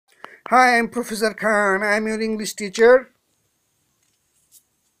Hi, I'm Professor Khan. I'm your English teacher.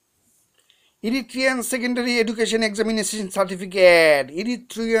 Eritrean Secondary Education Examination Certificate.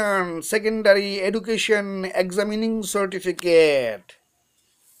 Eritrean Secondary Education Examining Certificate.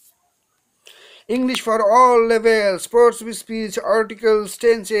 English for all levels, sports with speech, articles,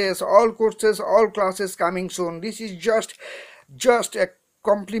 tenses, all courses, all classes coming soon. This is just a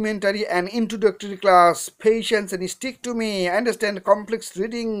complimentary and introductory class. Patience and stick to me. Understand complex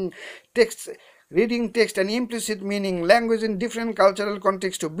reading text and implicit meaning, language in different cultural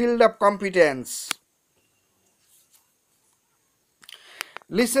contexts to build up competence.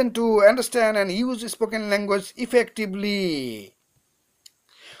 Listen to, understand, and use spoken language effectively.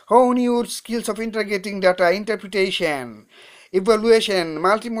 Hone your skills of interrogating data, interpretation, evaluation,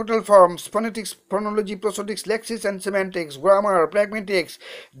 multimodal forms, phonetics, phonology, prosodics, lexics and semantics, grammar, pragmatics,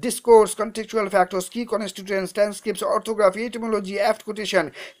 discourse, contextual factors, key constituents, transcripts, orthography, etymology, apt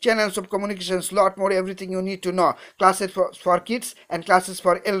quotation, channels of communications, lot more, everything you need to know. Classes for kids and classes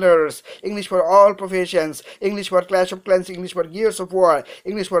for elders. English for all professions. English for Clash of Clans. English for Gears of War.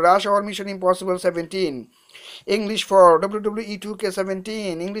 English for Rush Hour Mission Impossible 17. English for WWE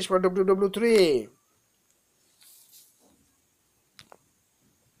 2K17, English for WW3.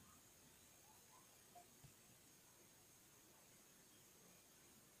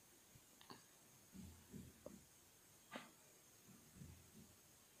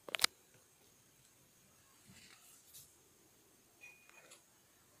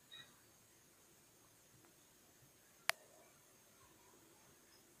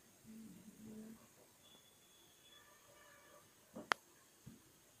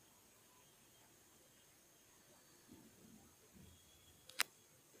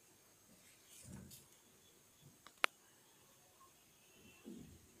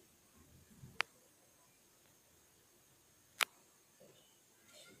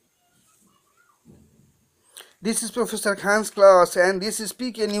 This is Professor Khan's class and this is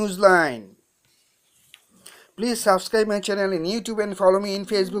PK Newsline. Please subscribe my channel in YouTube and follow me in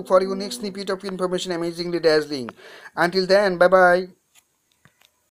Facebook for your next snippet of information amazingly dazzling. Until then, bye bye.